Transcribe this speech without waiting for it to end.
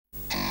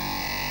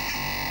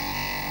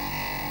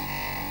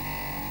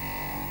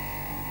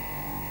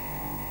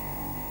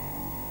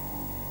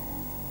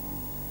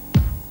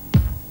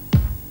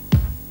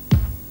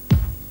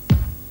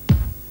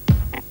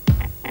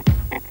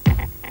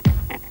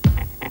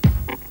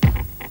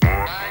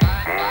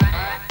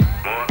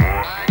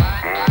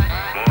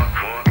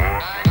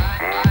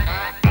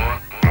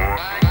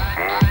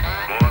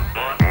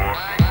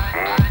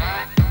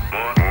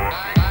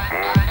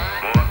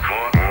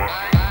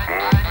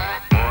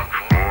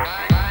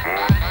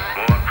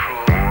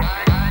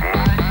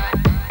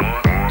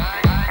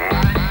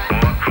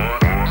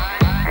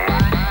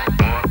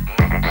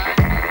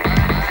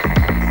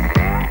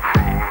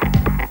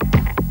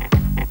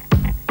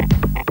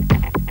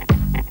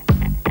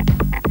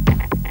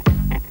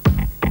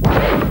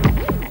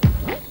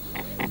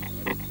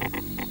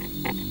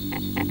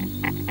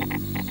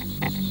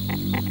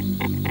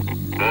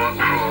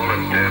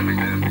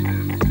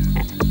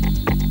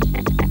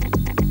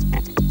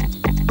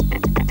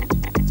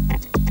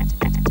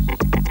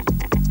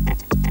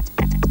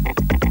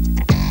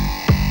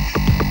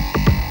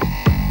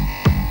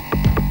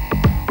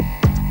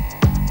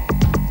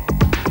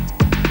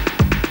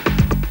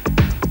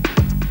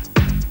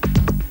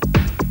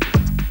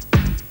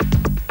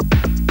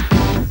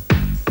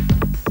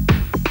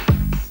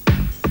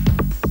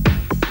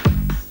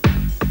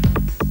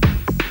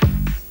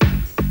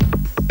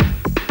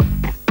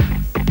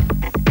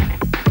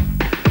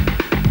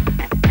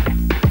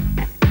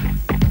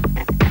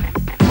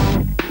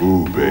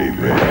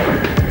When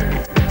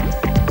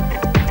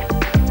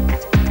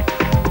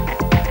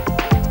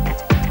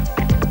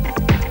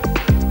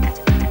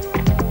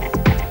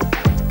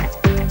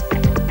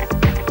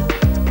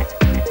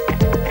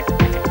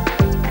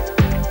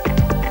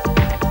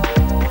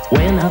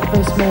I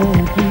first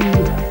met you,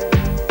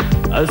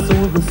 I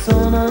saw the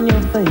sun on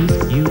your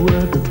face. You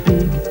were the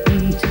big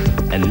heat,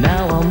 and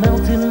now I'll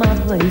melt in my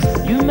place.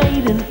 You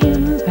made an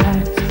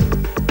impact,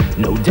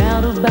 no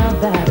doubt about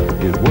that.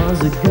 It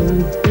was a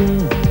good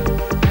thing.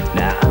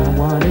 Now I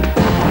want it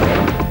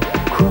back,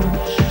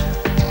 crushed.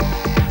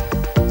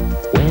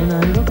 When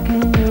I look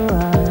in your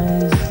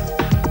eyes,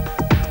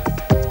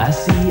 I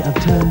see I've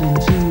turned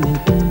into an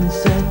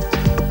insect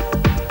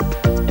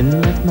and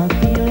left my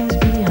feelings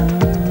behind.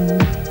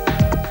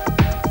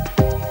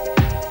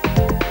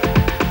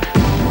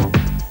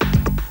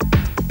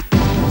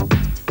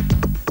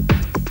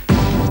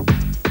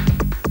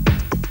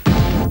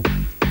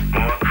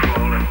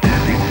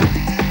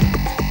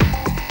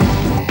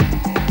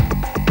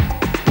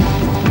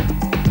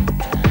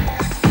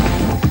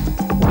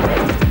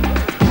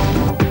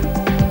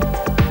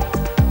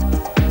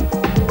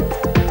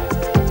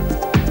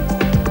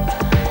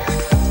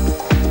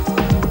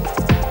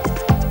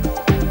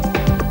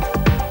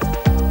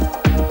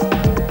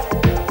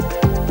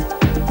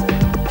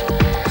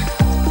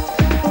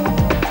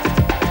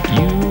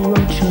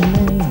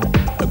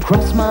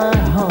 Across my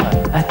heart,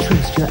 I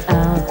traced your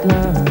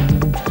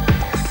outline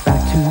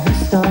back to the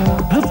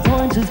start, a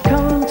point of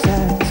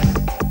contact.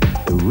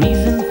 The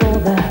reason for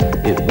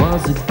that, it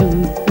was a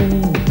good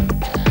thing.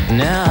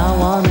 Now I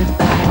want it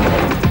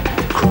back,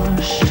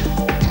 crushed.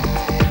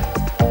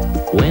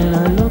 When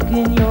I look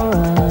in your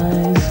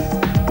eyes,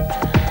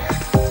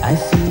 I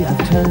see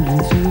I've turned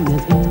into an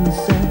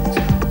insect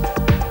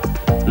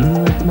and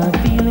left my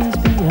feelings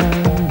behind.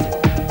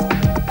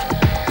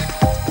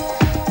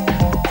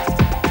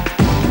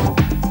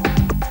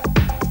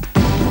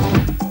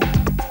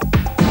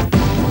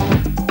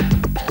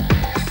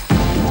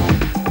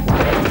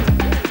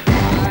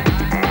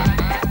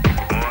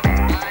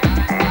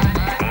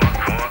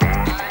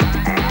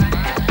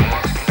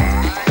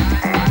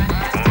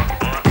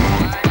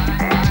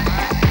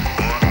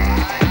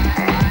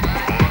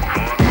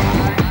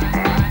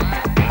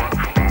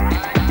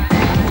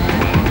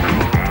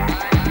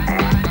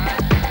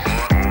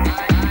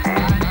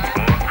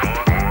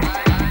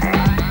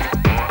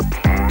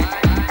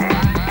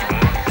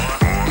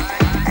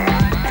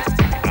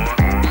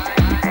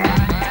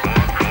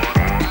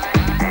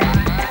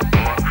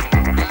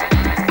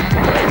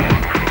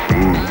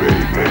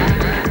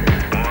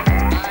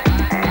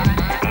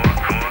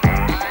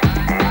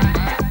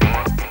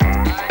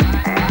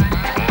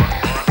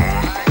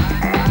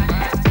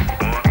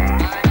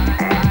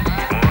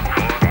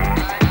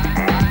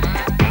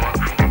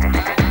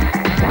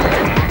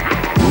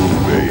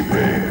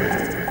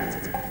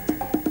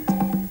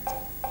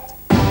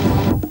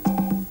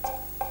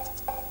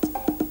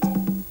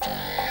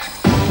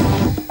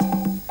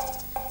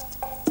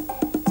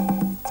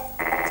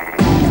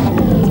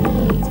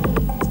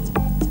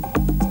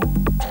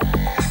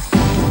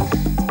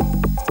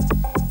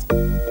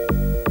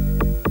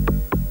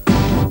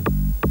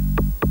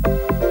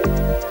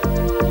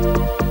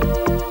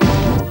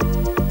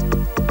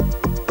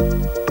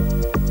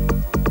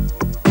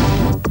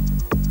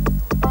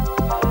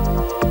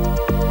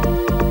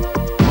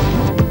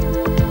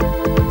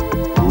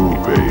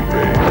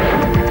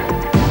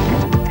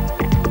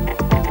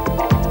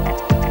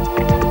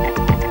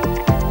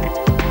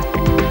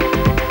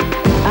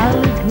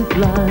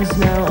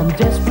 Now I'm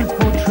desperate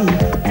for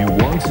truth. You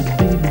wanted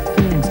big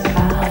things, I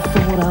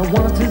thought I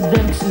wanted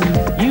them too.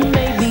 You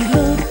made me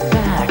look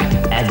back,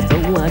 and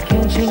though I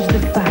can't change the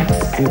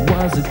facts, it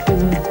was a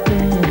good